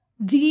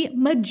The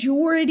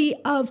majority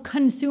of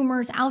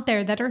consumers out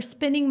there that are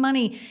spending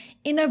money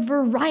in a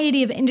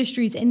variety of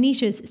industries and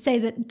niches say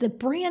that the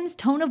brand's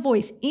tone of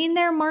voice in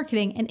their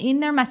marketing and in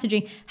their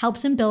messaging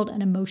helps them build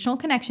an emotional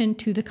connection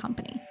to the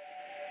company.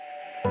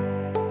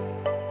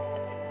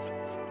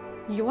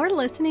 You're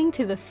listening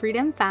to the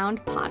Freedom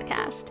Found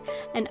podcast,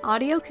 an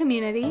audio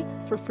community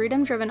for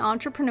freedom-driven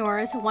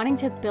entrepreneurs wanting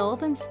to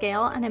build and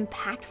scale an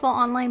impactful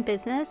online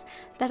business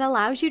that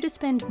allows you to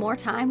spend more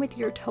time with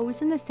your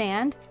toes in the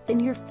sand than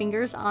your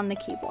fingers on the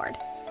keyboard.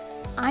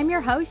 I'm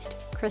your host,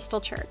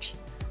 Crystal Church.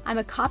 I'm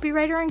a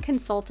copywriter and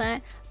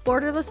consultant,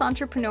 borderless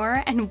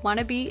entrepreneur, and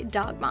wannabe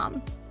dog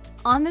mom.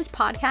 On this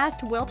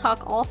podcast, we'll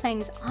talk all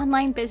things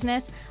online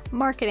business,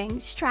 marketing,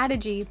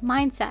 strategy,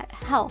 mindset,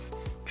 health,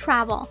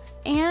 travel,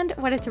 and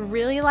what it's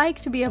really like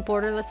to be a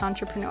borderless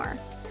entrepreneur.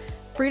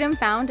 Freedom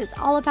Found is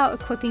all about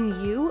equipping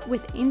you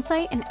with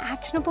insight and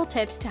actionable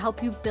tips to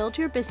help you build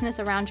your business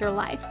around your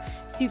life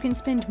so you can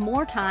spend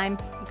more time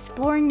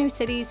exploring new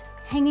cities,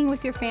 hanging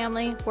with your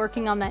family,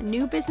 working on that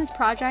new business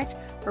project,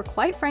 or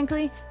quite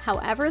frankly,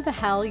 however the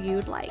hell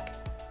you'd like.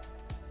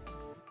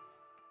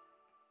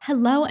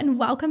 Hello and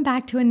welcome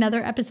back to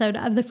another episode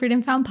of the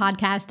Freedom Found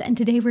podcast. And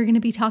today we're going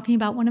to be talking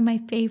about one of my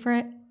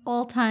favorite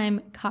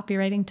all-time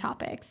copywriting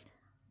topics,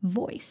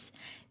 voice.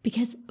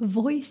 Because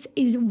voice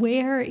is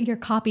where your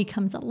copy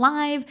comes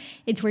alive.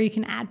 It's where you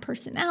can add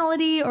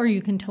personality or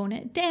you can tone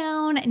it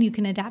down and you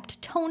can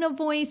adapt tone of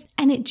voice.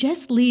 And it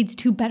just leads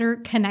to better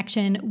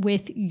connection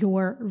with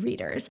your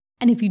readers.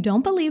 And if you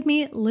don't believe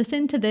me,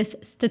 listen to this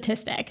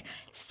statistic.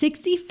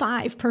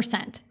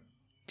 65%.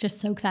 Just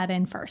soak that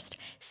in first.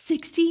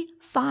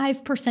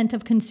 65%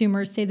 of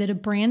consumers say that a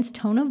brand's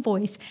tone of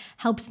voice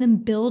helps them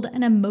build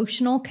an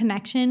emotional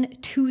connection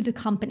to the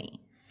company.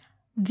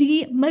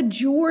 The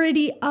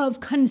majority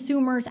of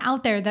consumers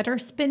out there that are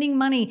spending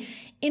money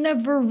in a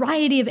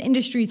variety of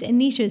industries and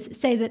niches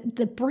say that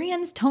the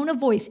brand's tone of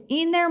voice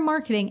in their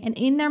marketing and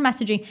in their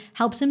messaging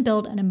helps them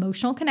build an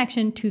emotional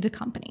connection to the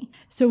company.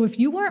 So if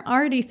you weren't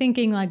already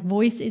thinking like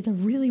voice is a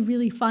really,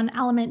 really fun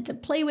element to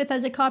play with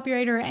as a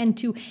copywriter and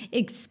to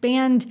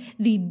expand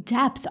the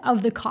depth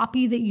of the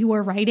copy that you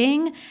are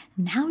writing,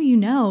 now you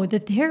know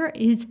that there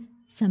is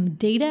some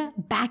data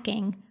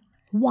backing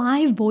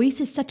why voice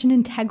is such an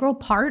integral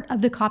part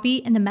of the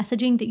copy and the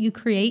messaging that you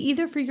create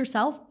either for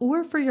yourself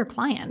or for your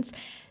clients.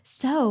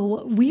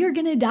 So we are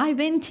going to dive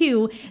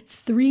into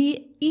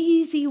 3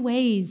 easy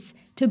ways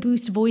to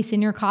boost voice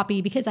in your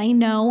copy, because I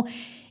know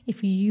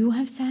if you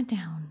have sat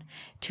down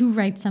to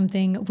write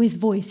something with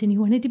voice and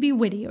you want it to be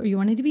witty or you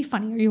want it to be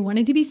funny or you want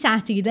it to be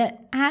sassy,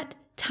 that at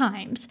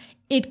times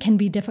it can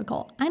be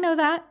difficult. I know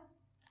that.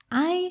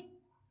 I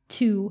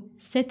to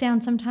sit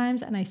down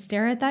sometimes and I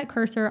stare at that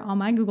cursor on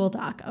my Google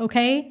Doc,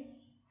 okay?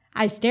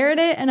 I stare at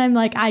it and I'm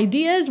like,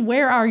 ideas,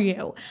 where are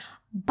you?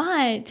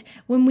 But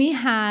when we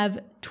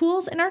have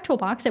tools in our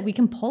toolbox that we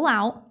can pull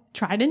out,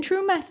 tried and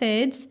true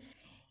methods,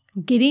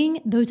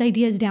 getting those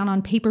ideas down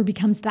on paper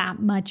becomes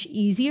that much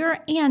easier.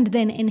 And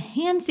then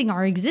enhancing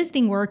our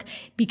existing work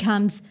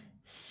becomes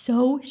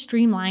so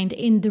streamlined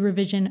in the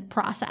revision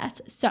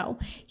process. So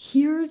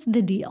here's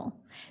the deal.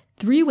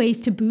 3 ways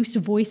to boost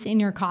voice in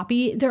your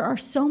copy. There are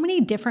so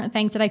many different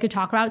things that I could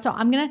talk about. So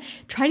I'm going to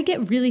try to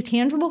get really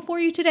tangible for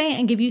you today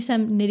and give you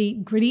some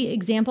nitty-gritty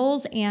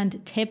examples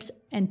and tips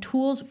and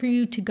tools for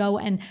you to go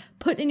and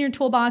put in your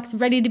toolbox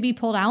ready to be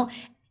pulled out.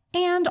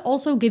 And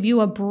also give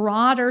you a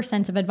broader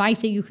sense of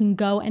advice that you can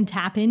go and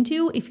tap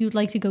into. If you'd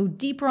like to go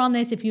deeper on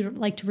this, if you'd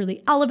like to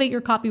really elevate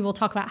your copy, we'll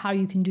talk about how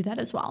you can do that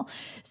as well.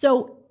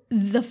 So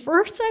the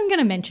first I'm going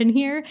to mention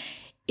here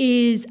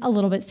is a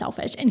little bit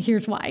selfish. And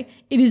here's why.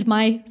 It is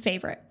my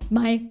favorite,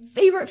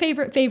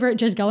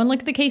 just go and look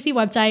at the Casey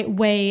website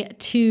way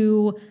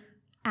to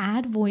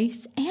add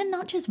voice, and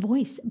not just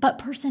voice, but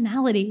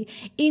personality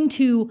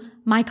into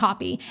my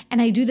copy. And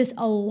I do this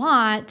a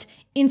lot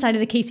inside of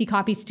the Casey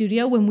Copy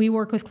Studio when we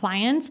work with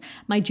clients.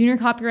 My junior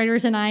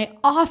copywriters and I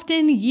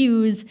often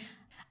use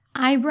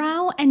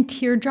eyebrow and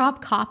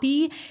teardrop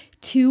copy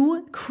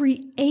to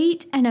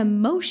create an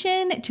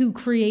emotion, to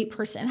create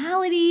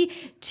personality,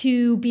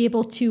 to be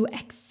able to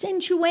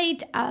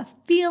accentuate a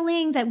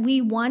feeling that we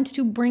want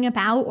to bring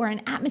about or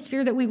an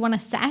atmosphere that we want to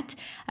set,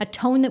 a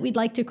tone that we'd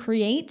like to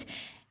create.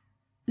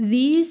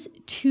 These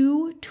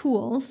 2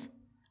 tools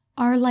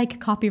are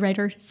like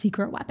copywriter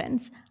secret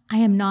weapons. I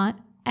am not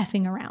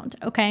effing around,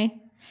 okay?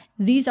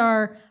 These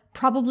are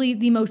probably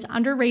the most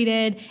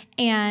underrated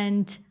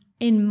and,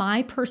 in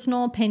my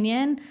personal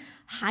opinion,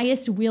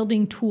 highest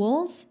wielding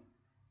tools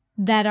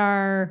that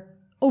are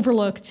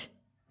overlooked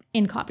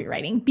in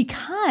copywriting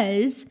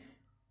because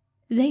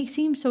they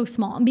seem so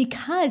small and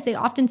because they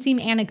often seem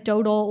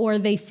anecdotal or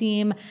they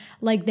seem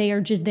like they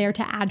are just there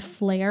to add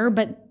flair.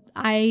 But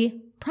I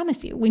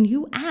promise you, when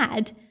you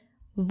add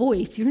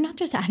voice, you're not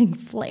just adding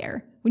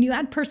flair. When you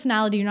add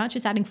personality, you're not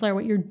just adding flair.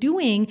 What you're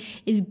doing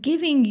is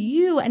giving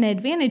you an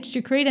advantage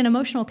to create an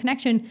emotional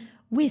connection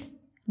with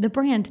the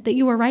brand that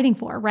you are writing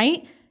for,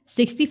 right?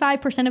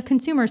 65% of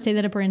consumers say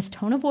that a brand's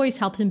tone of voice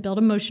helps them build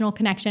emotional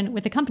connection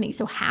with the company.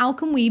 So how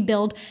can we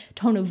build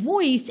tone of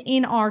voice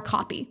in our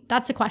copy?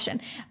 That's the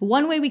question.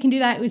 One way we can do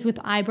that is with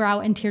eyebrow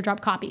and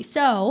teardrop copy.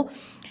 So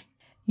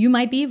you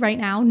might be right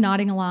now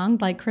nodding along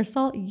like,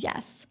 Crystal,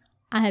 yes,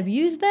 I have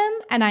used them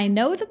and I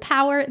know the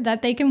power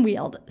that they can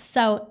wield.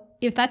 So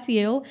if that's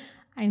you,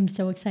 I'm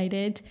so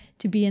excited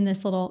to be in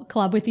this little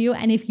club with you.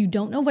 And if you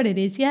don't know what it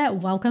is yet,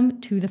 welcome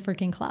to the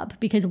freaking club.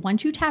 Because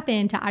once you tap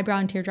into eyebrow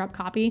and teardrop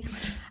copy,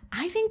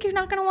 I think you're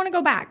not going to want to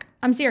go back.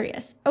 I'm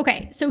serious.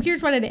 Okay, so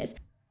here's what it is.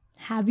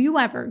 Have you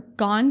ever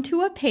gone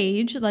to a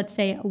page, let's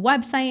say a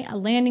website, a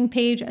landing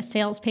page, a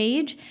sales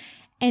page,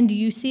 and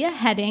you see a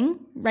heading,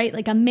 right?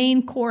 Like a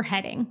main core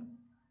heading.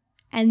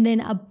 And then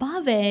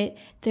above it,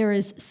 there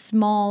is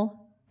small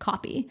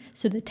copy.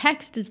 So the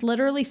text is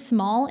literally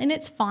small in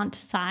its font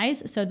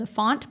size. So the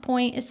font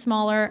point is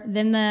smaller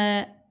than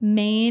the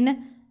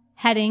main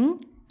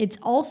heading. It's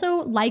also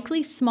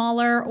likely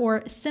smaller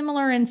or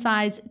similar in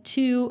size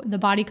to the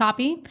body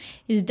copy.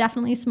 It is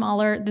definitely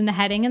smaller than the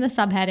heading and the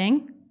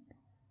subheading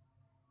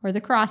or the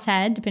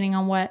crosshead, depending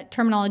on what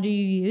terminology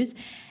you use.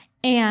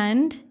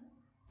 And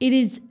it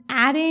is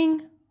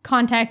adding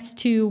context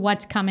to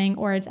what's coming,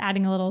 or it's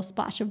adding a little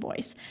splash of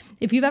voice.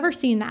 If you've ever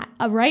seen that,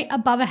 right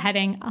above a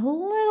heading, a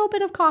little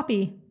bit of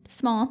copy,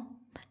 small,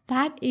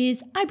 that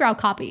is eyebrow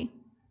copy,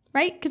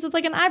 right? Because it's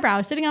like an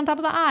eyebrow sitting on top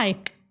of the eye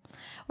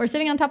or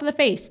sitting on top of the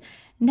face.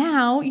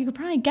 Now you could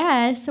probably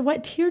guess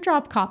what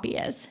teardrop copy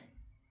is.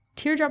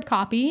 Teardrop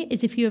copy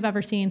is if you have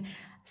ever seen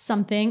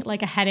something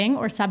like a heading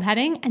or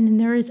subheading, and then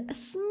there is a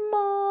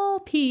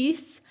small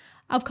piece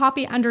of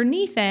copy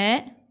underneath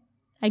it.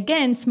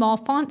 Again, small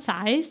font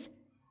size.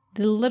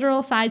 The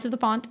literal size of the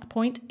font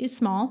point is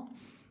small,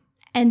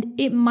 and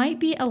it might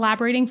be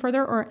elaborating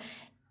further,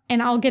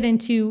 and I'll get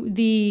into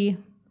the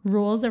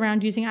rules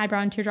around using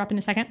eyebrow and teardrop in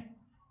a second.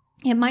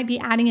 It might be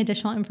adding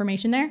additional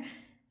information there.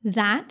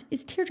 That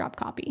is teardrop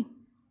copy.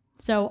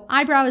 So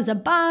eyebrow is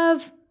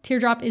above,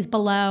 teardrop is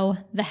below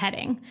the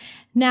heading.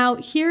 Now,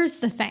 here's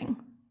the thing,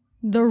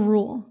 the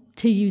rule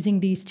to using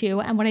these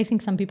two, and what I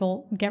think some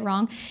people get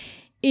wrong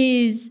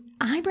is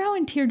eyebrow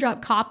and teardrop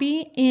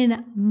copy,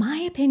 in my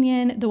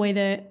opinion, the way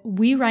that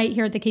we write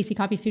here at the KC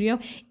Copy Studio,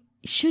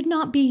 should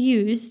not be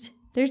used.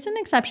 There's an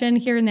exception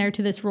here and there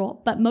to this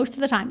rule, but most of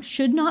the time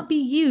should not be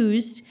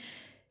used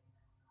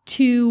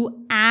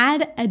to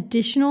add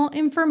additional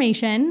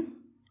information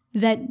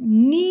that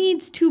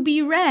needs to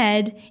be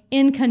read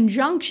in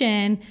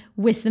conjunction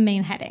with the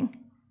main heading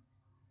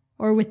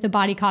or with the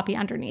body copy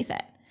underneath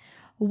it.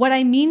 What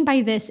I mean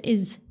by this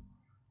is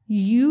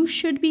you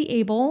should be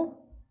able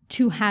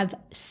to have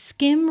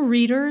skim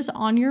readers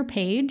on your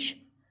page,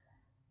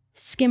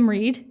 skim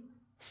read,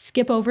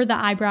 skip over the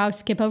eyebrow,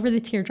 skip over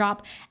the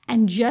teardrop,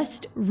 and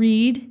just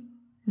read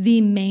the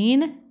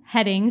main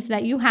headings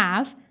that you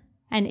have.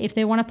 And if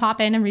they want to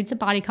pop in and read some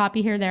body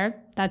copy here or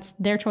there, that's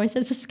their choice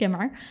as a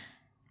skimmer,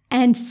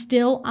 and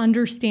still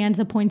understand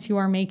the points you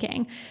are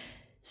making.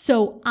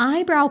 So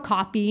eyebrow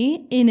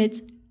copy, in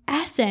its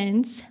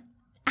essence,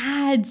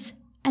 adds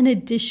an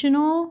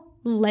additional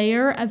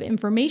layer of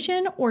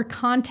information or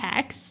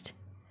context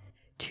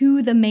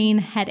to the main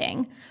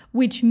heading,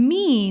 which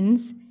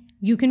means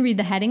you can read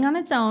the heading on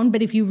its own,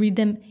 but if you read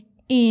them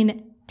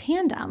in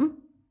tandem,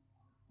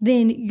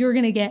 then you're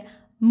going to get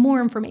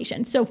more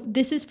information. So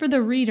this is for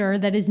the reader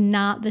that is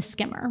not the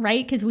skimmer,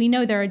 right? Because we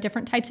know there are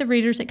different types of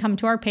readers that come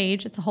to our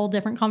page. It's a whole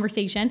different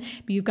conversation.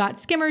 But you've got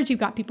skimmers, you've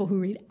got people who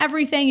read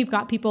everything, you've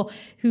got people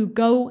who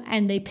go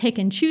and they pick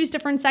and choose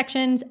different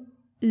sections.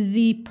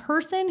 The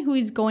person who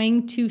is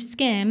going to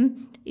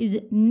skim is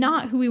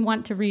not who we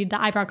want to read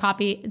the eyebrow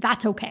copy.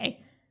 That's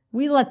okay.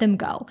 We let them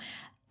go.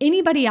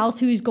 Anybody else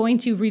who's going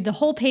to read the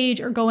whole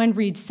page or go and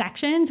read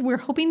sections, we're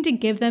hoping to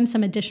give them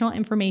some additional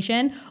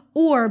information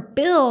or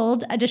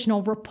build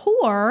additional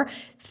rapport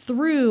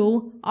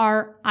through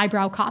our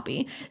eyebrow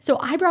copy. So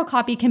eyebrow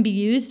copy can be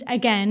used,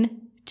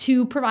 again,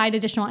 to provide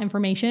additional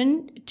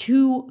information,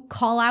 to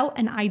call out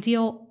an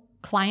ideal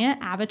client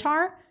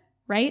avatar,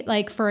 right?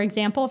 Like, for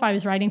example, if I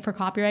was writing for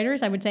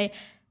copywriters, I would say,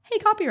 hey,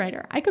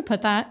 copywriter, I could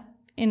put that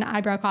in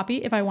eyebrow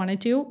copy if I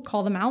wanted to,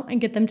 call them out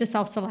and get them to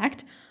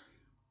self-select.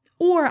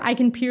 Or I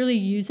can purely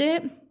use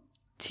it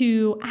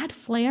to add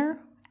flair,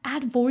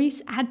 add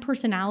voice, add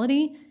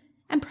personality,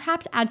 and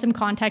perhaps add some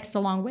context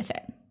along with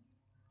it.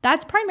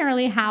 That's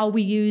primarily how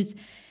we use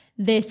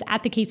this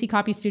at the KC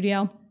Copy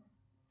Studio.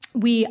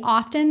 We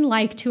often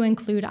like to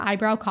include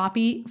eyebrow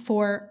copy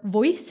for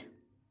voice,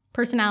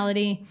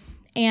 personality,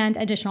 and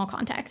additional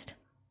context.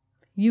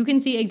 You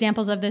can see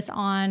examples of this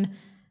on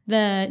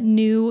the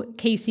new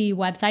KC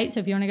website. So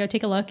if you want to go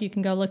take a look, you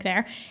can go look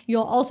there.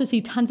 You'll also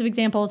see tons of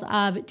examples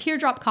of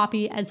teardrop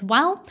copy as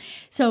well.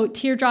 So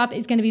teardrop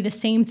is going to be the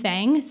same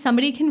thing.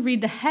 Somebody can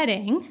read the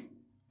heading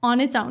on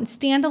its own,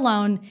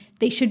 standalone.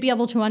 They should be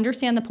able to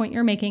understand the point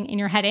you're making in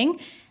your heading.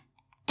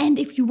 And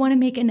if you want to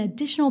make an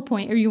additional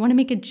point or you want to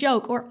make a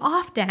joke, or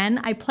often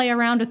I play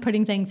around with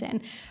putting things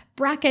in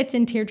brackets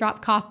in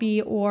teardrop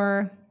copy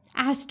or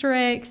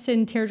asterisks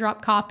and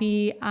teardrop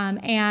copy,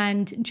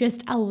 and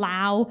just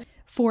allow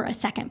for a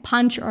second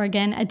punch or,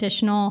 again,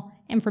 additional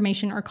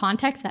information or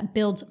context that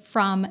builds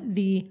from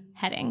the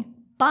heading.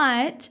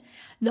 But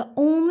the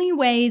only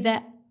way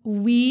that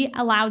we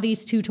allow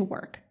these two to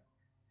work,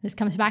 this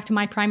comes back to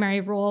my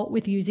primary rule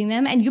with using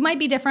them, and you might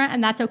be different,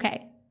 and that's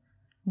okay.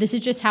 This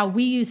is just how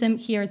we use them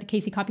here at the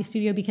Casey Copy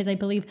Studio because I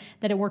believe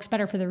that it works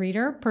better for the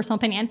reader, personal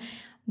opinion.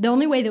 The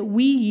only way that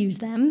we use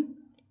them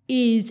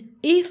is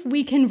if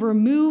we can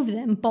remove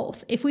them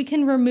both. If we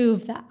can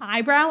remove the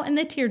eyebrow and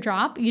the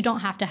teardrop, you don't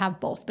have to have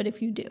both, but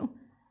if you do,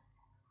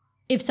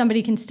 if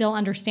somebody can still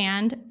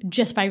understand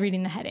just by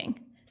reading the heading.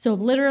 So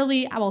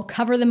literally, I will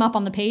cover them up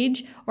on the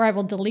page or I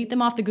will delete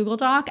them off the Google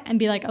Doc and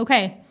be like,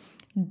 okay,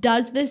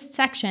 does this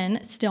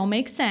section still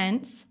make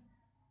sense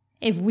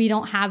if we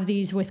don't have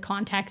these with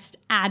context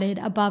added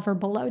above or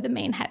below the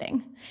main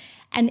heading?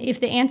 And if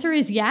the answer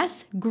is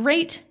yes,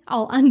 great,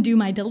 I'll undo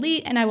my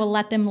delete and I will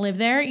let them live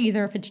there,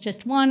 either if it's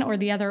just one or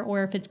the other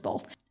or if it's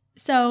both.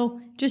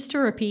 So just to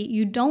repeat,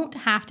 you don't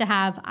have to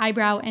have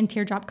eyebrow and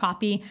teardrop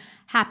copy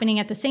happening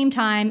at the same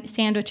time,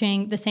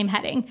 sandwiching the same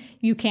heading.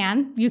 You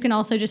can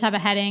also just have a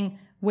heading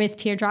with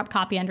teardrop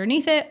copy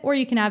underneath it, or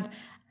you can have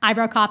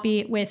eyebrow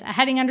copy with a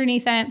heading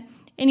underneath it.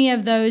 Any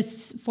of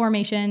those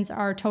formations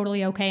are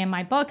totally okay in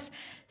my books,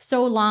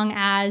 so long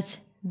as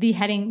the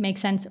heading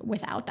makes sense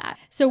without that.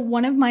 So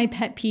one of my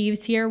pet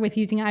peeves here with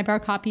using eyebrow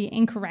copy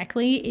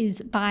incorrectly is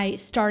by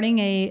starting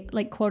a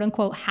quote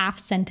unquote half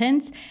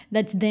sentence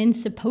that's then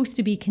supposed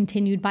to be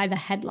continued by the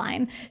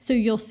headline. So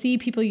you'll see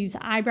people use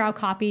eyebrow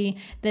copy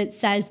that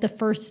says the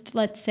first,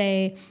 let's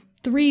say,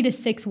 3 to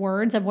 6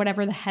 words of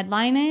whatever the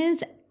headline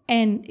is.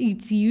 And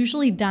it's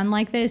usually done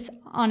like this,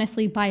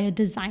 honestly, by a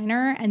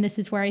designer. And this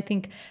is where I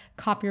think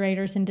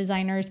copywriters and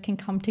designers can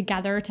come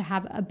together to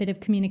have a bit of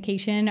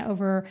communication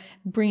over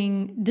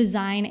bringing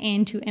design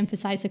in to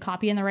emphasize the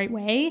copy in the right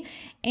way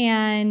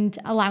and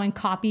allowing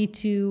copy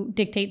to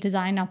dictate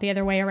design, not the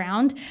other way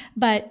around.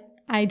 But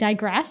I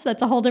digress.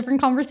 That's a whole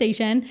different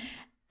conversation.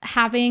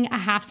 Having a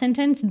half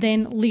sentence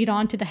then lead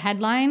on to the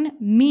headline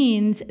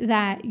means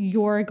that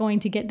you're going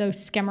to get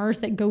those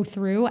skimmers that go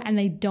through and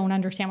they don't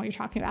understand what you're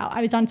talking about.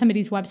 I was on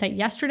somebody's website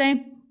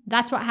yesterday.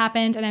 That's what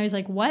happened. And I was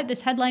like, what?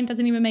 This headline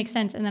doesn't even make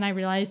sense. And then I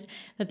realized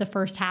that the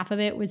first half of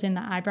it was in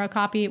the eyebrow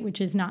copy,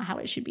 which is not how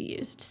it should be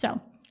used. So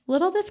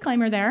little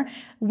disclaimer there.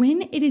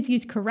 When it is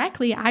used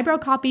correctly, eyebrow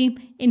copy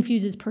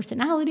infuses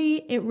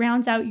personality, it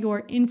rounds out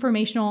your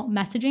informational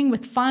messaging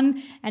with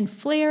fun and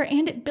flair,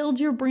 and it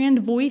builds your brand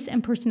voice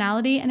and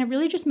personality, and it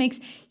really just makes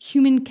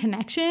human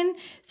connection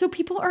so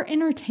people are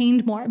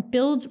entertained more. It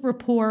builds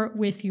rapport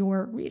with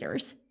your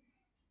readers.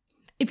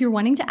 If you're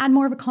wanting to add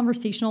more of a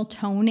conversational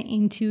tone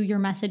into your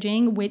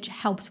messaging, which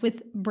helps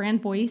with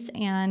brand voice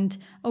and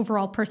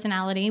overall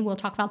personality, we'll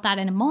talk about that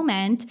in a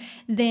moment,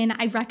 then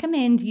I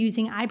recommend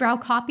using eyebrow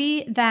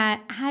copy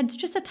that adds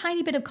just a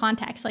tiny bit of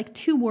context, like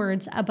 2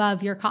 words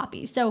above your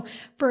copy. So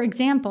for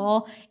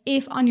example,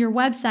 if on your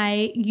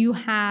website you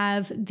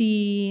have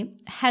the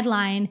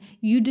headline,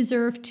 "You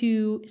deserve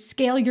to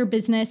scale your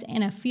business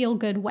in a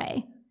feel-good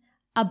way,"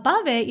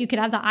 above it, you could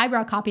have the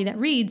eyebrow copy that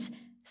reads,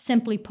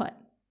 "Simply put."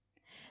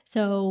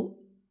 So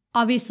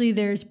obviously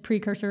there's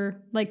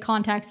precursor,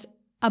 context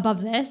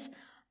above this.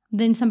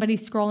 Then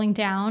somebody's scrolling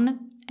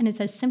down and it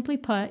says, "Simply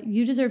put,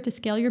 you deserve to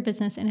scale your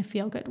business in a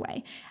feel-good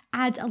way."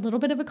 Adds a little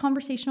bit of a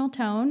conversational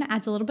tone,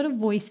 adds a little bit of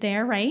voice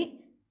there, right?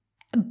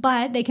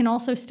 But they can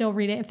also still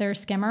read it if they're a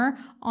skimmer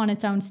on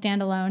its own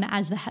standalone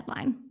as the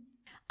headline.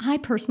 I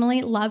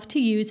personally love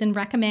to use and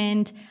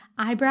recommend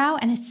eyebrow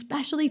and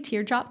especially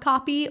teardrop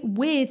copy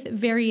with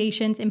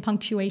variations in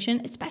punctuation,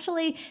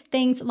 especially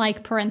things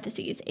like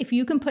parentheses. If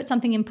you can put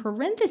something in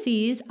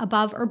parentheses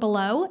above or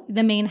below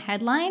the main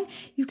headline,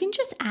 you can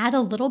just add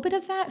a little bit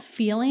of that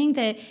feeling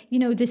that,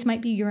 this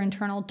might be your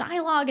internal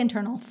dialogue,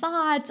 internal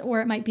thoughts,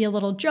 or it might be a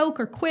little joke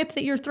or quip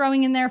that you're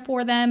throwing in there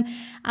for them.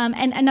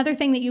 And another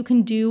thing that you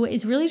can do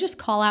is really just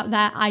call out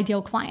that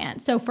ideal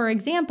client. So for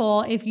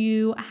example, if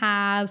you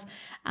have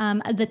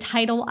the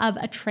title of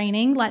a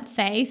training, let's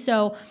say,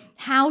 so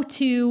how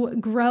to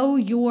grow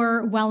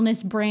your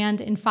wellness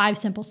brand in 5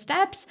 simple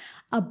steps.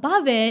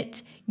 Above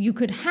it, you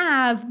could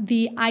have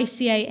the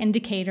ICA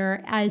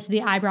indicator as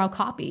the eyebrow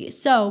copy.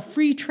 So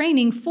free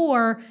training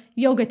for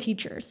yoga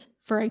teachers,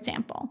 for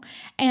example.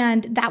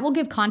 And that will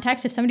give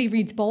context. If somebody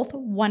reads both,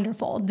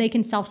 wonderful. They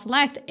can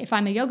self-select. If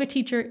I'm a yoga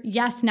teacher,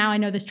 yes, now I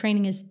know this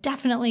training is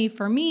definitely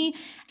for me.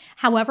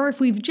 However, if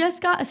we've just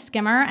got a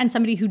skimmer and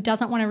somebody who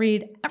doesn't want to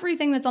read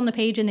everything that's on the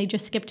page and they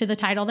just skip to the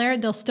title there,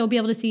 they'll still be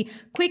able to see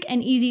quick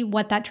and easy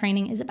what that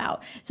training is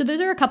about. So those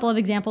are a couple of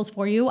examples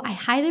for you. I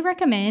highly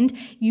recommend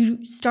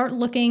you start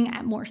looking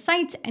at more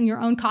sites and your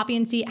own copy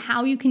and see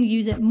how you can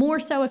use it more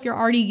so if you're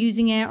already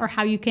using it, or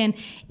how you can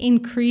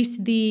increase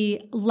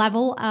the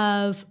level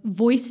of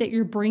voice that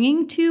you're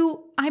bringing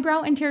to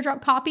eyebrow and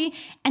teardrop copy,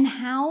 and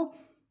how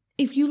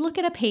if you look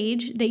at a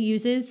page that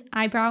uses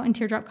eyebrow and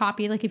teardrop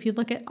copy, like if you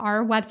look at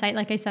our website,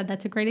 like I said,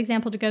 that's a great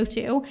example to go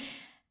to,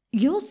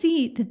 you'll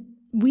see that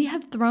we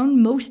have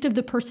thrown most of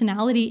the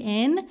personality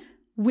in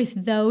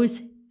with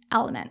those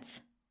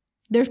elements.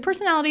 There's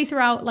personality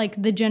throughout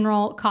like the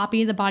general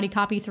copy, the body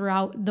copy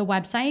throughout the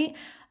website,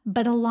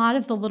 but a lot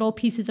of the little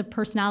pieces of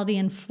personality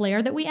and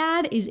flair that we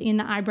add is in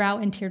the eyebrow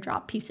and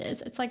teardrop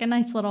pieces. It's like a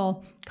nice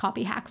little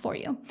copy hack for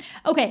you.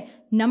 Okay,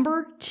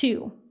 number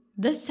 2,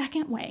 the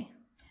second way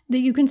that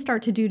you can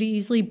start to do to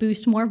easily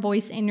boost more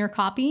voice in your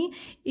copy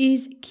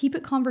is keep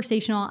it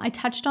conversational. I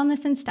touched on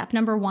this in step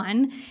number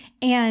 1,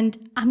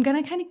 and I'm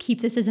going to kind of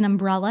keep this as an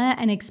umbrella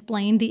and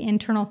explain the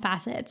internal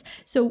facets.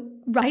 So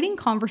writing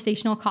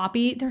conversational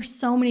copy, there's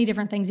so many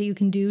different things that you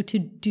can do to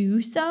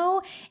do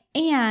so,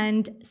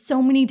 and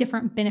so many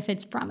different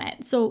benefits from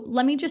it. So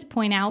let me just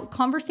point out,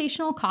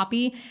 conversational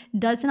copy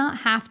does not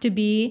have to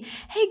be,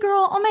 hey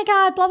girl, oh my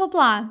God, blah, blah,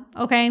 blah.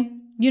 Okay.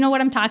 You know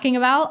what I'm talking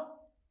about?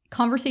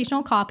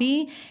 Conversational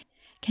copy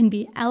can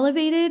be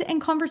elevated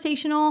and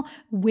conversational,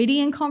 witty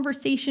and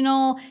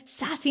conversational,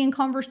 sassy and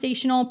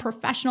conversational,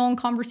 professional and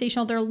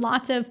conversational. There are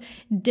lots of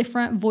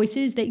different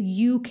voices that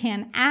you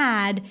can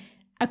add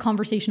a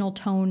conversational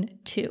tone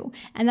to.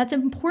 And that's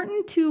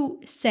important to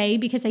say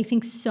because I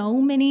think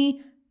so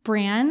many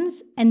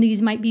brands, and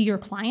these might be your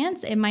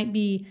clients, it might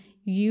be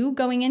you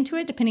going into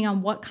it, depending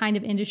on what kind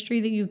of industry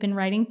that you've been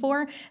writing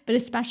for. But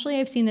especially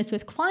I've seen this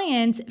with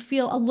clients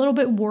feel a little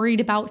bit worried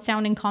about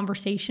sounding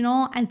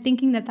conversational and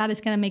thinking that that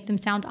is going to make them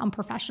sound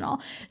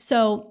unprofessional.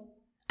 So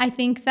I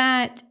think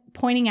that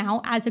pointing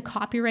out as a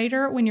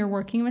copywriter when you're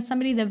working with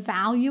somebody, the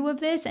value of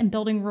this and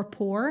building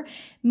rapport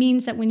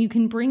means that when you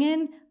can bring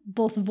in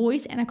both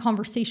voice and a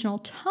conversational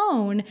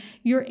tone,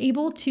 you're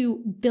able to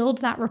build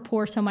that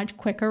rapport so much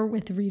quicker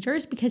with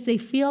readers because they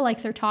feel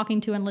like they're talking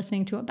to and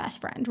listening to a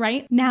best friend,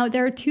 right? Now,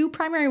 there are 2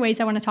 primary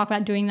ways I want to talk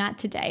about doing that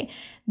today.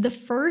 The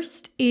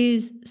first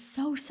is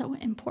so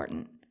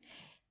important.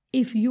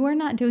 If you are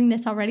not doing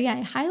this already, I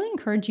highly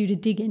encourage you to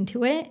dig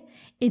into it.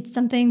 It's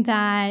something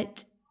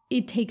that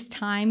it takes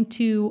time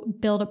to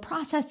build a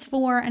process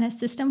for and a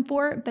system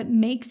for, but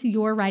makes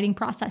your writing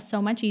process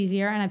so much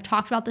easier. And I've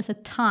talked about this a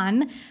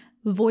ton.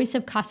 Voice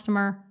of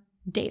customer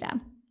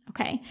data.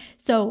 Okay.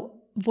 So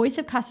voice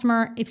of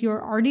customer, if you're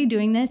already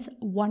doing this,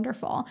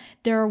 wonderful.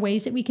 There are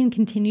ways that we can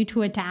continue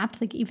to adapt.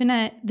 Like even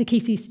at the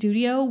KC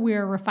Studio,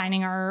 we're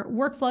refining our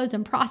workflows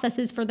and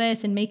processes for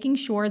this and making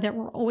sure that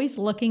we're always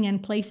looking in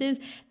places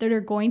that are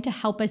going to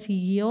help us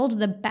yield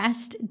the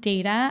best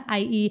data,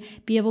 i.e.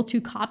 be able to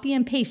copy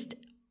and paste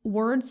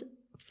words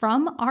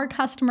from our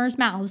customers'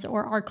 mouths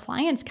or our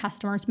clients'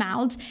 customers'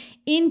 mouths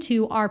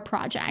into our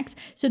projects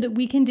so that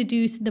we can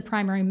deduce the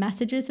primary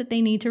messages that they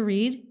need to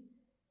read,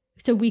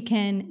 so we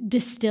can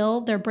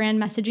distill their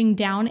brand messaging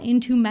down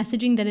into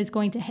messaging that is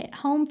going to hit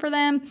home for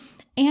them,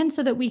 and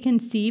so that we can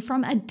see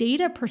from a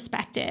data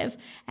perspective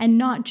and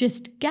not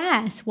just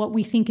guess what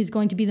we think is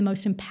going to be the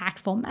most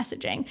impactful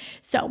messaging.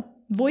 So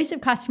voice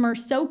of customer,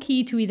 so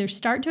key to either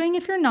start doing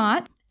if you're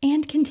not,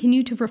 and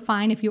continue to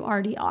refine if you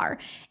already are.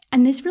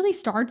 And this really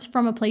starts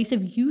from a place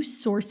of you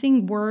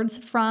sourcing words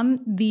from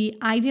the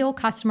ideal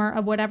customer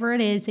of whatever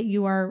it is that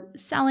you are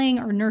selling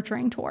or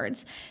nurturing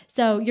towards.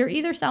 So you're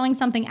either selling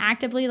something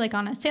actively, like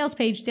on a sales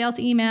page, sales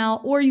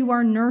email, or you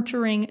are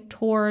nurturing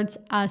towards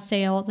a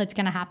sale that's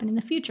going to happen in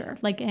the future,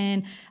 like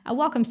in a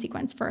welcome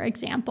sequence, for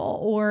example,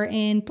 or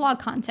in blog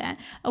content.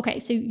 Okay,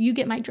 so you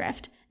get my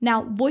drift.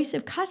 Now, voice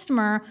of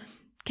customer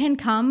can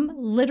come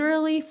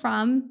literally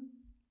from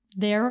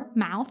their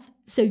mouth.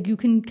 So you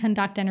can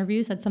conduct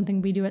interviews. That's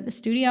something we do at the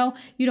studio.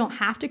 You don't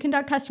have to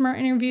conduct customer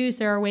interviews.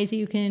 There are ways that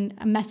you can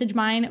message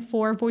mine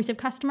for voice of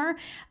customer,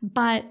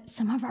 but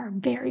some of our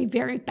very,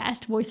 very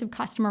best voice of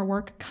customer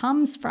work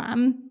comes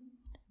from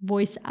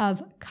voice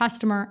of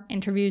customer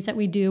interviews that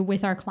we do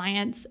with our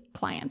clients.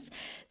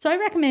 So I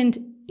recommend,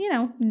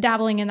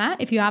 dabbling in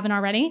that if you haven't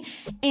already.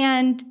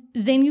 And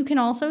then you can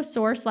also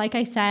source, like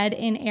I said,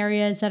 in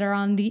areas that are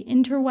on the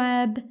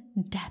interweb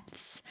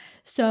depths.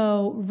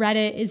 So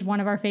Reddit is one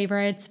of our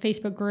favorites,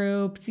 Facebook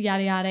groups,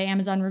 yada, yada,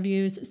 Amazon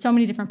reviews, so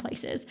many different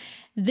places.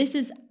 This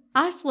is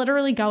us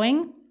literally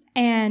going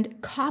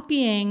and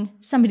copying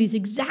somebody's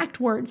exact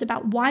words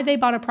about why they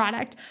bought a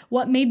product,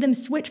 what made them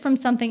switch from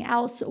something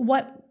else,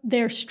 what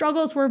their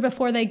struggles were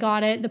before they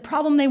got it, the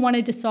problem they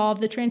wanted to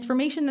solve, the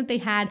transformation that they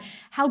had,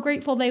 how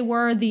grateful they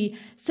were, the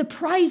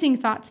surprising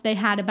thoughts they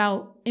had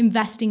about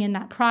investing in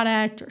that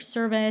product or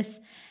service.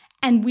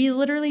 And we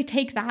literally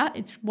take that,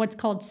 it's what's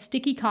called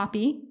sticky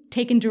copy,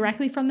 taken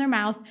directly from their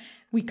mouth.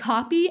 We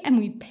copy and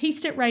we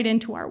paste it right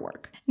into our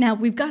work. Now,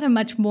 we've got a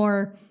much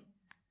more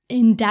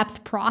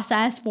in-depth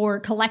process for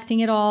collecting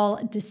it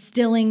all,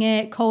 distilling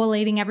it,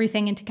 collating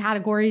everything into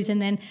categories,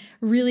 and then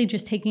really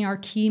just taking our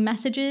key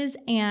messages.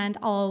 And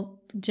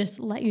I'll just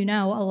let you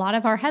know, a lot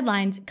of our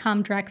headlines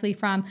come directly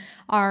from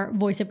our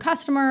voice of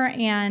customer.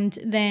 And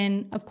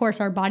then, of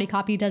course, our body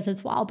copy does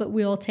as well. But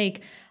we'll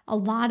take a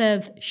lot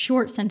of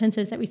short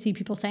sentences that we see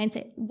people say and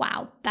say,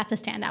 wow, that's a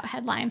standout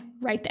headline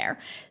right there.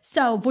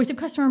 So voice of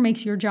customer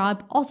makes your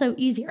job also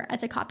easier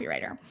as a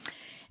copywriter.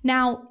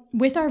 Now,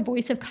 with our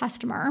voice of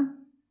customer,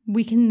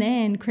 we can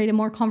then create a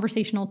more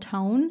conversational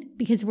tone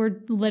because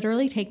we're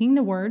literally taking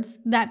the words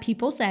that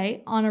people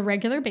say on a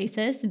regular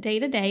basis, day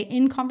to day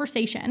in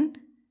conversation,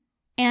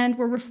 and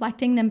we're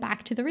reflecting them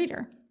back to the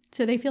reader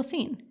so they feel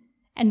seen.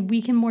 And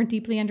we can more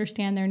deeply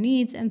understand their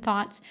needs and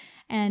thoughts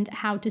and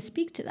how to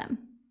speak to them.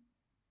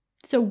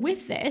 So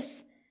with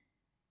this,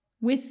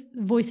 with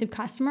voice of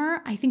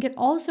customer, I think it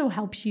also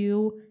helps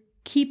you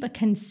keep a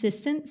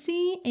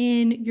consistency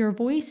in your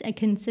voice, a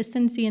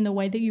consistency in the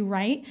way that you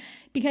write.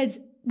 Because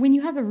when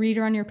you have a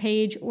reader on your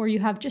page, or you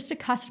have just a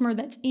customer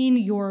that's in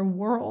your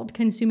world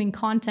consuming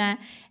content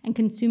and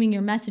consuming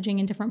your messaging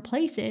in different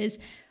places,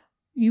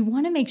 you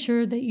want to make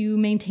sure that you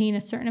maintain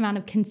a certain amount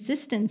of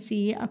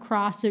consistency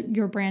across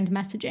your brand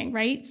messaging,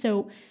 right?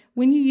 So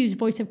when you use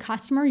voice of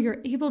customer,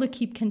 you're able to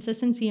keep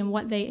consistency in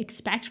what they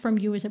expect from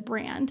you as a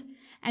brand.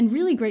 And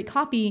really great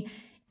copy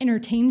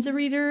entertains the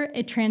reader.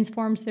 It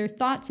transforms their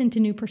thoughts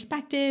into new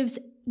perspectives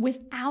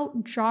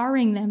without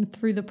jarring them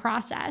through the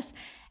process.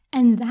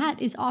 And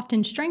that is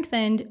often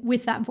strengthened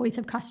with that voice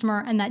of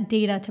customer and that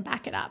data to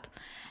back it up.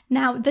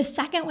 Now, the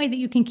second way that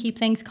you can keep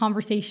things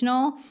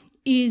conversational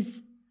is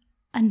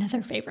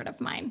another favorite of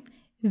mine: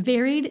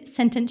 varied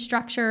sentence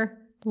structure,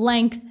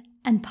 length,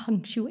 and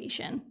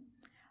punctuation.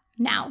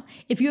 Now,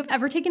 if you have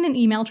ever taken an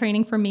email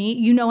training from me,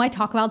 you know I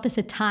talk about this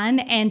a ton,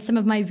 and some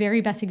of my very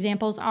best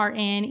examples are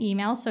in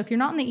emails. So if you're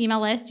not on the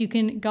email list, you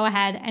can go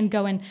ahead and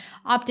go and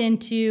opt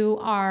into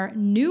our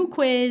new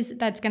quiz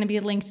that's going to be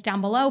linked down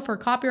below for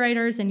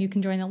copywriters, and you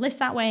can join the list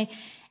that way,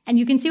 and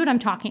you can see what I'm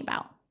talking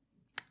about.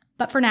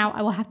 But for now,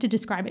 I will have to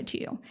describe it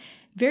to you.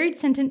 Varied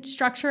sentence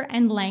structure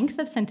and length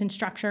of sentence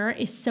structure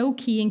is so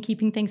key in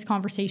keeping things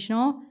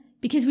conversational,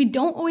 because we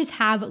don't always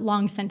have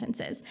long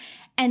sentences.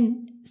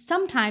 And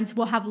sometimes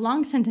we'll have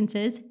long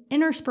sentences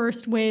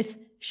interspersed with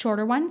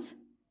shorter ones,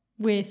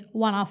 with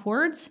one-off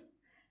words,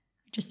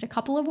 just a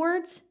couple of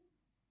words,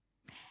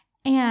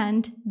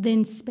 and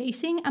then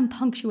spacing and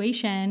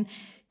punctuation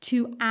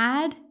to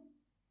add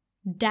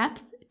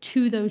depth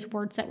to those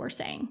words that we're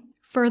saying,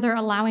 further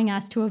allowing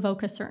us to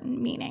evoke a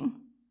certain meaning.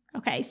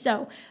 Okay,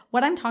 so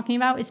what I'm talking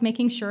about is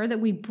making sure that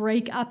we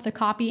break up the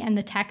copy and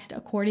the text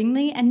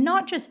accordingly, and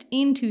not just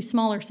into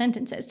smaller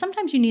sentences.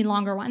 Sometimes you need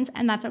longer ones,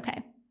 and that's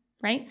okay,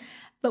 right?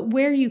 But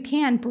where you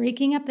can,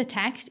 breaking up the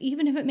text,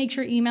 even if it makes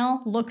your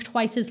email look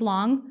twice as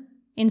long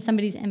in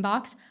somebody's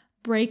inbox,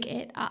 break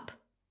it up.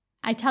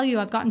 I tell you,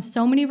 I've gotten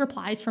so many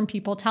replies from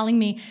people telling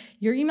me,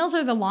 your emails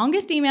are the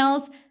longest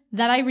emails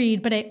that I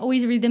read, but I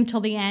always read them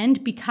till the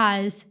end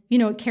because,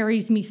 it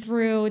carries me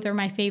through. They're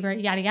my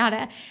favorite, yada,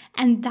 yada.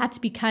 And that's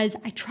because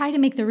I try to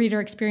make the reader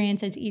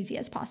experience as easy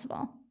as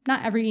possible.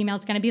 Not every email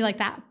is going to be like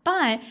that,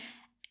 but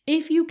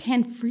if you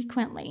can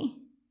frequently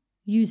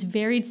use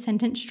varied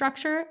sentence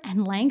structure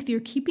and length,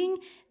 you're keeping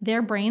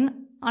their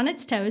brain on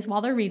its toes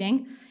while they're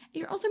reading.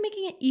 You're also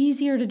making it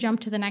easier to jump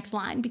to the next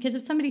line, because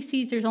if somebody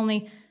sees there's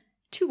only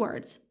 2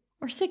 words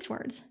or 6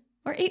 words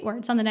or 8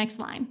 words on the next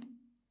line,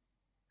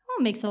 well,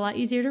 it makes it a lot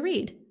easier to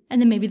read.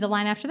 And then maybe the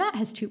line after that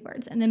has 2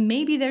 words. And then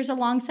maybe there's a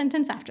long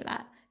sentence after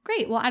that.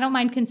 Great. Well, I don't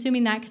mind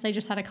consuming that because I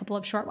just had a couple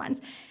of short ones.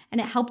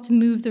 And it helps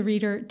move the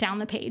reader down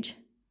the page.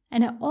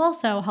 And it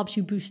also helps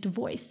you boost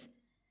voice,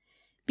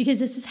 because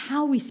this is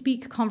how we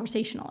speak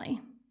conversationally.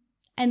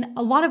 And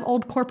a lot of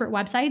old corporate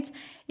websites,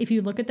 if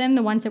you look at them,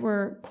 the ones that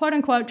were quote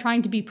unquote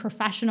trying to be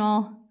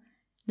professional,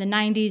 the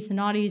 90s, the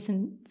noughties,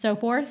 and so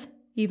forth,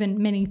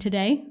 even many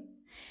today,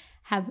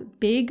 have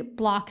big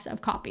blocks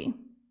of copy.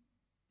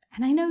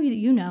 And I know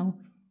you know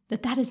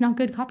that that is not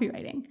good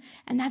copywriting.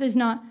 And that is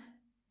not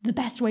the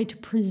best way to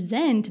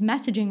present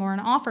messaging or an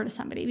offer to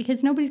somebody,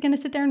 because nobody's going to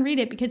sit there and read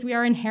it, because we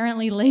are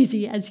inherently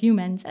lazy as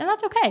humans. And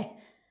that's okay.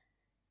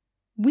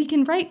 We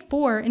can write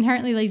for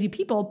inherently lazy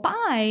people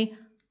by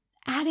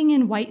adding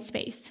in white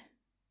space,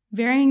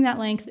 varying that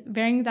length,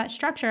 varying that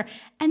structure.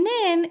 And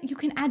then you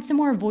can add some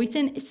more voice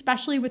in,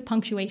 especially with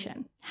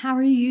punctuation. How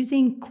are you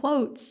using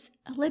quotes,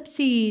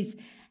 ellipses,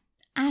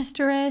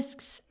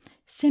 asterisks,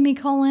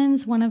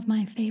 semicolons? One of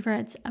my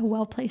favorites, a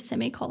well-placed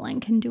semicolon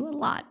can do a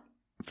lot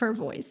for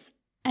voice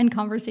and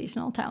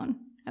conversational tone.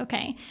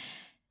 Okay.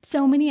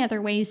 So many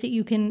other ways that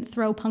you can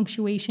throw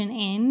punctuation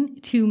in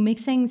to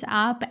mix things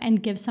up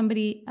and give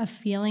somebody a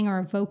feeling or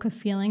evoke a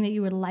feeling that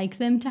you would like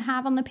them to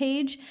have on the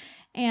page.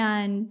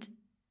 And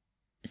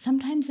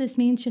sometimes this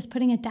means just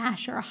putting a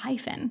dash or a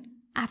hyphen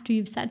after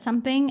you've said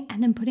something,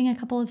 and then putting a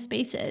couple of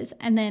spaces,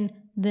 and then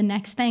the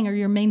next thing or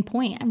your main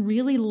point, and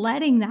really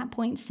letting that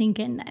point sink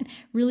in, then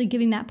really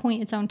giving that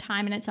point its own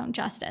time and its own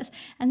justice.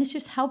 And this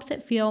just helps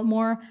it feel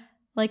more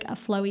like a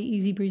flowy,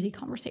 easy breezy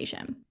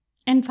conversation.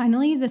 And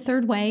finally, the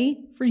third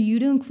way for you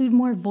to include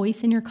more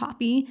voice in your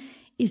copy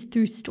is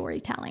through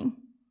storytelling.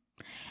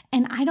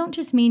 And I don't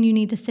just mean you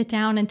need to sit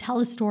down and tell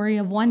a story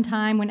of one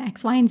time when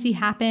X, Y, and Z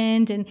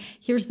happened, and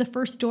here's the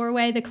first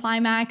doorway, the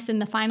climax,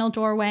 and the final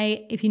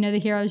doorway, if you know the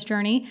hero's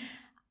journey.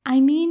 I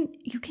mean,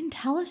 you can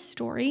tell a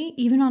story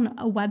even on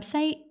a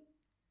website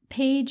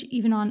page,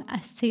 even on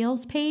a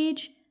sales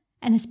page,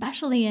 and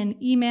especially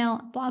in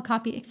email, blog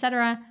copy,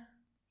 etc.,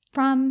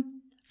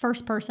 from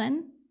first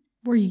person,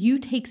 where you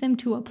take them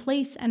to a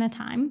place and a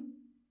time.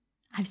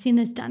 I've seen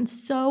this done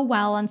so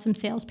well on some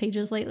sales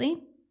pages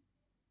lately,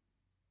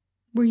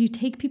 where you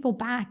take people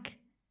back.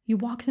 You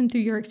walk them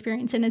through your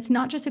experience, and it's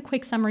not just a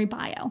quick summary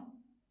bio,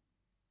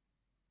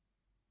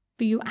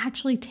 but you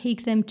actually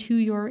take them to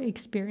your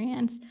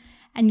experience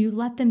and you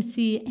let them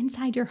see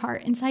inside your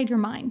heart, inside your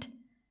mind.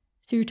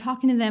 So you're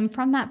talking to them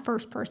from that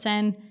first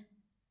person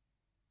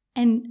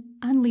and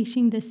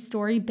unleashing this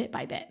story bit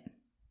by bit.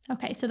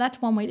 Okay, so that's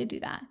one way to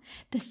do that.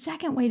 The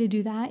second way to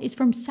do that is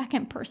from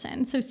second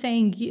person, so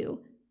saying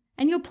you.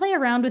 And you'll play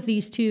around with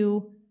these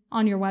two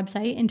on your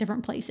website in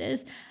different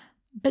places,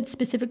 but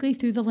specifically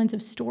through the lens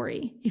of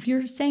story. If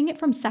you're saying it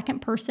from second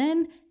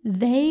person,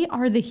 they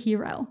are the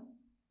hero.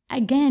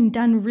 Again,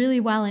 done really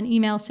well in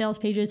email sales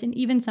pages and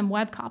even some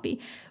web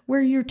copy,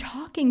 where you're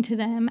talking to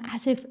them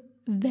as if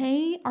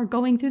they are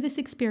going through this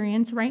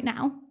experience right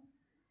now.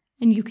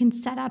 And you can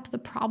set up the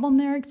problem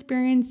they're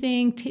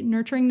experiencing,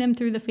 nurturing them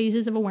through the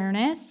phases of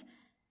awareness,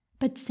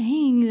 but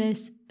saying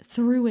this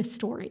through a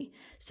story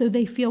so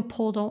they feel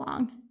pulled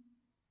along.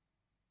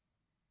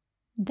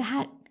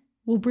 That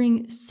will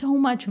bring so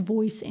much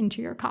voice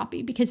into your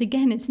copy because,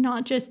 again, it's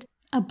not just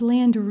a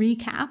bland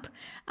recap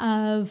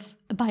of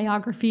a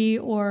biography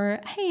or,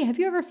 hey, have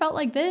you ever felt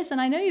like this?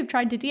 And I know you've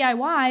tried to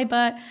DIY,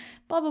 but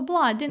blah, blah,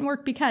 blah, it didn't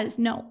work because.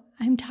 No,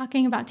 I'm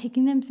talking about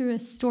taking them through a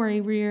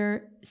story where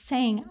you're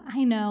saying,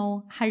 I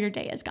know how your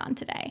day has gone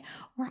today,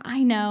 or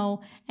I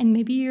know, and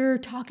maybe you're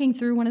talking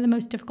through one of the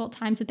most difficult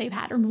times that they've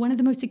had, or one of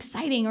the most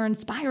exciting or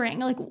inspiring,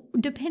 like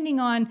depending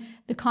on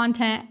the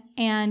content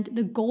and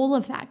the goal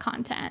of that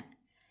content.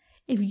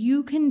 If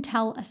you can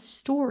tell a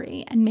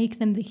story and make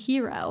them the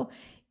hero,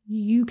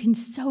 you can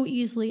so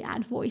easily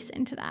add voice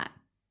into that,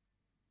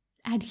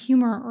 add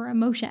humor or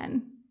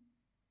emotion,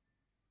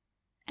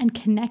 and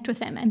connect with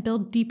them and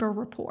build deeper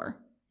rapport,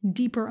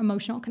 deeper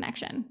emotional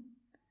connection.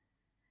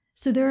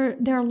 So there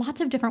are lots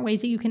of different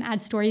ways that you can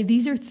add story.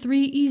 These are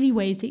 3 easy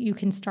ways that you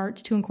can start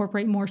to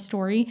incorporate more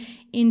story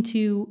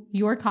into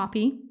your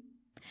copy.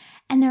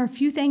 And there are a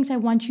few things I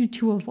want you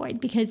to avoid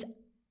because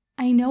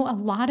I know a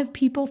lot of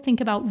people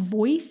think about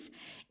voice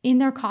in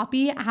their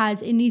copy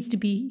as it needs to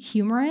be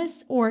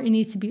humorous or it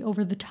needs to be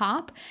over the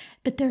top,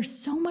 but there's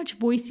so much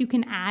voice you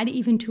can add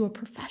even to a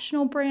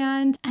professional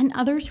brand and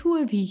others who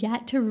have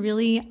yet to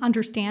really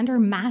understand or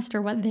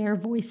master what their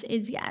voice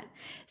is yet.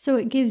 So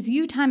it gives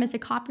you time as a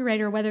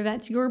copywriter, whether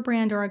that's your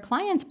brand or a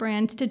client's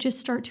brand, to just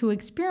start to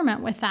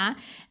experiment with that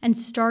and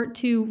start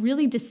to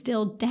really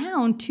distill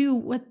down to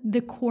what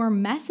the core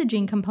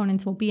messaging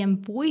components will be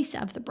and voice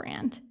of the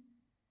brand.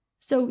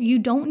 So you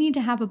don't need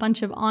to have a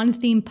bunch of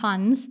on-theme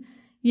puns,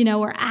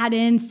 or add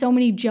in so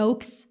many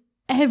jokes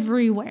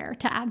everywhere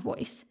to add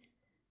voice.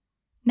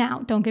 Now,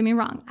 don't get me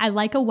wrong. I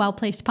like a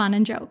well-placed pun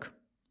and joke.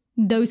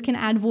 Those can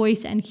add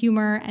voice and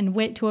humor and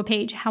wit to a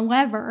page.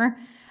 However,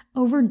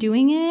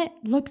 overdoing it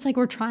looks like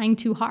we're trying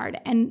too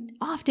hard. And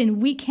often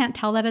we can't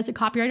tell that as a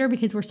copywriter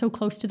because we're so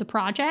close to the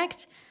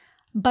project,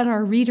 but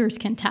our readers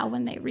can tell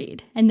when they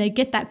read and they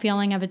get that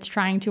feeling of it's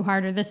trying too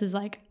hard or this is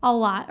like a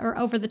lot or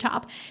over the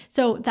top.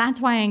 So that's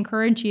why I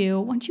encourage you,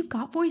 once you've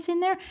got voice in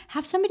there,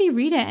 have somebody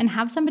read it and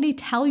have somebody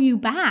tell you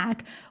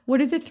back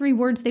what are the 3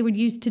 words they would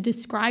use to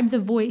describe the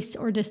voice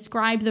or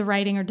describe the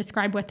writing or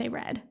describe what they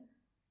read.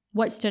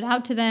 What stood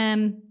out to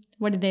them?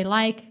 What did they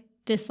like,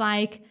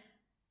 dislike?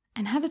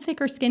 And have a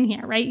thicker skin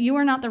here, right? You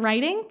are not the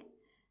writing,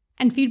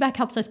 and feedback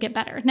helps us get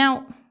better.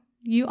 Now,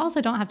 you also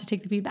don't have to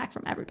take the feedback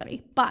from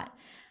everybody, but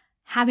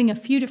having a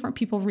few different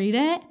people read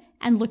it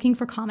and looking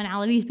for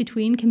commonalities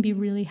between can be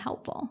really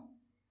helpful.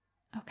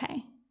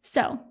 Okay,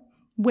 so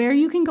where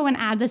you can go and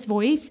add this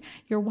voice,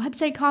 your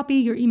website copy,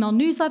 your email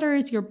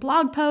newsletters, your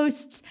blog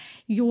posts,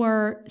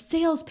 your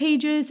sales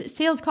pages,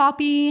 sales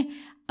copy,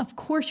 of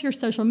course, your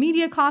social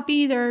media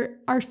copy. There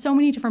are so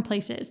many different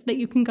places that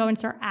you can go and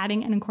start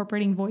adding and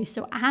incorporating voice.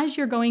 So as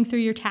you're going through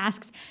your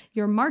tasks,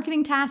 your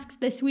marketing tasks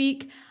this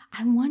week,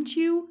 I want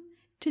you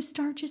to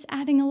start just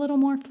adding a little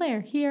more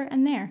flair here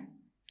and there.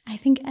 I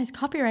think as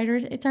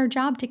copywriters, it's our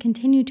job to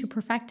continue to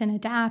perfect and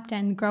adapt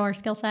and grow our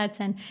skill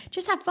sets and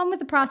just have fun with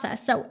the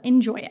process. So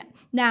enjoy it.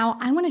 Now,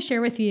 I want to share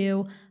with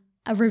you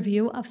a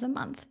review of the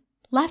month.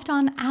 Left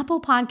on Apple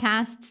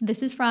Podcasts,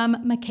 this is from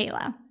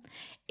Michaela.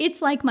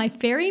 It's like my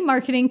fairy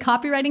marketing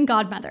copywriting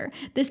godmother.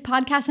 This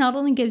podcast not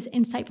only gives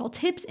insightful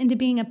tips into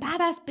being a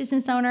badass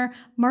business owner,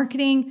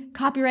 marketing,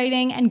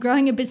 copywriting, and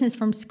growing a business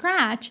from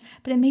scratch,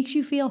 but it makes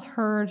you feel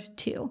heard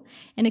too.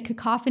 In a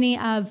cacophony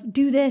of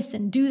do this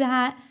and do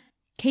that,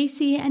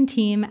 KC and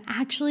team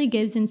actually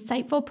gives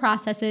insightful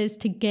processes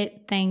to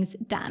get things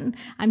done.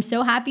 I'm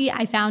so happy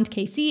I found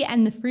KC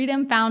and the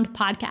Freedom Found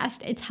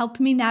podcast. It's helped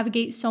me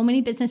navigate so many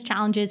business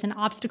challenges and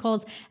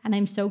obstacles, and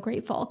I'm so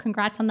grateful.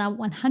 Congrats on the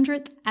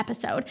 100th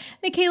episode.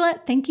 Michaela,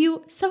 thank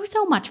you so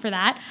much for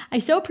that. I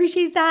so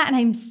appreciate that, and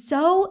I'm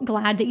so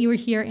glad that you were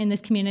here in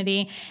this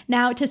community.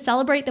 Now, to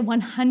celebrate the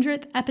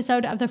 100th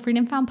episode of the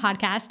Freedom Found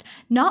podcast,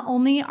 not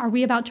only are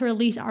we about to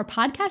release our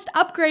podcast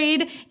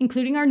upgrade,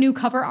 including our new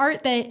cover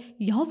art that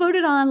y'all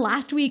voted on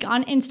last week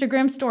on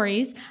Instagram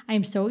stories. I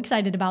am so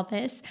excited about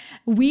this.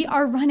 We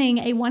are running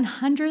a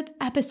 100th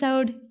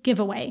episode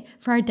giveaway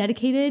for our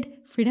dedicated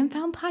Freedom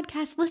Found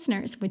podcast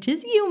listeners, which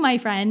is you, my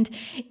friend.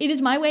 It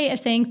is my way of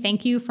saying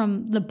thank you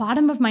from the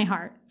bottom of my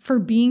heart for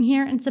being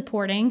here and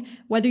supporting,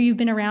 whether you've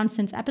been around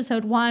since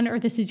episode 1 or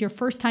this is your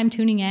first time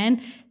tuning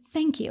in.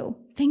 Thank you.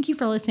 Thank you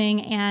for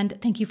listening and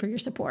thank you for your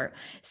support.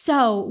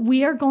 So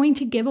we are going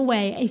to give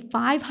away a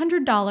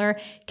 $500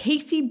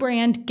 Casey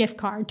brand gift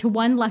card to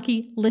one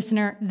lucky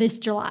listener this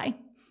July.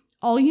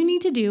 All you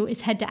need to do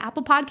is head to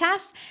Apple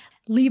Podcasts,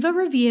 leave a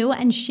review,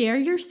 and share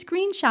your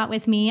screenshot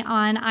with me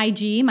on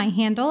IG. My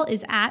handle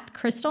is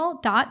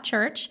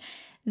 @crystal.church.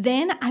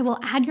 Then I will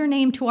add your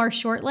name to our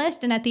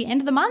shortlist. And at the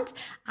end of the month,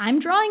 I'm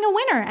drawing a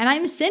winner and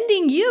I'm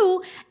sending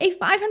you a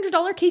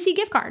 $500 Casey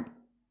gift card.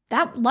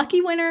 That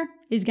lucky winner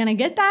is going to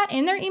get that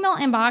in their email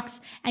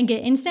inbox and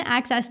get instant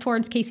access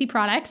towards Casey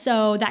products.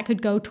 So that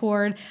could go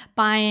toward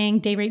buying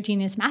Day Rate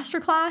Genius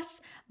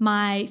Masterclass,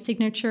 my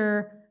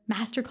signature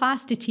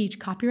masterclass to teach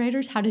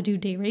copywriters how to do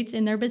day rates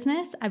in their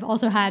business. I've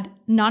also had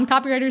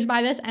non-copywriters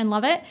buy this and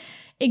love it.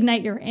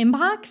 Ignite Your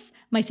Inbox,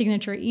 my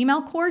signature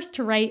email course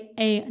to write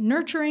a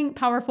nurturing,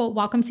 powerful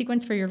welcome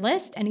sequence for your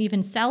list and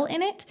even sell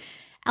in it.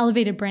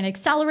 Elevated Brand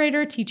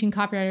Accelerator, teaching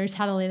copywriters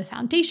how to lay the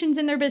foundations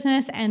in their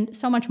business, and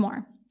so much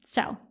more.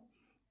 So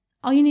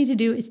all you need to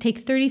do is take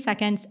 30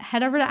 seconds,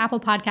 head over to Apple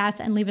Podcasts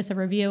and leave us a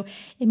review.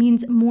 It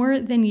means more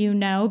than you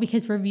know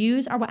because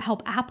reviews are what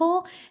help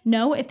Apple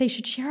know if they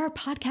should share our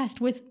podcast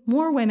with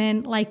more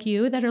women like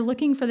you that are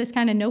looking for this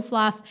kind of no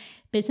fluff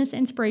business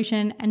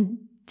inspiration and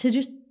to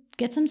just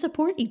get some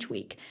support each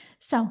week.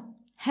 So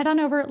head on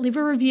over, leave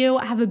a review,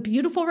 have a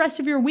beautiful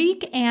rest of your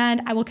week,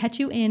 and I will catch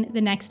you in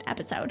the next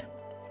episode.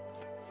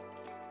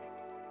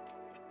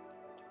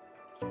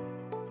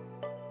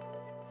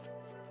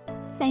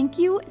 Thank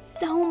you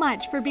so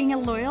much for being a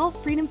loyal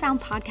Freedom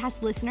Found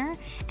podcast listener.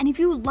 And if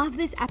you love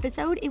this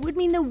episode, it would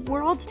mean the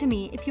world to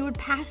me if you would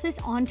pass this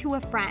on to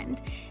a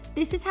friend.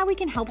 This is how we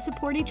can help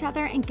support each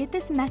other and get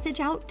this message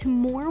out to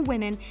more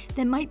women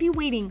that might be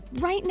waiting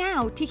right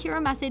now to hear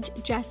a message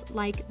just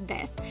like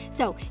this.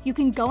 So you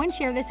can go and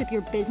share this with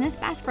your business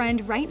best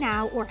friend right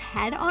now, or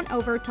head on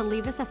over to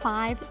leave us a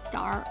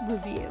 5-star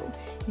review.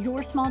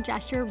 Your small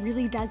gesture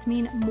really does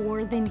mean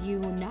more than you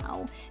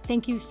know.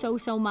 Thank you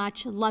so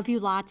much. Love you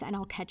lots, and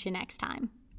I'll catch you next time.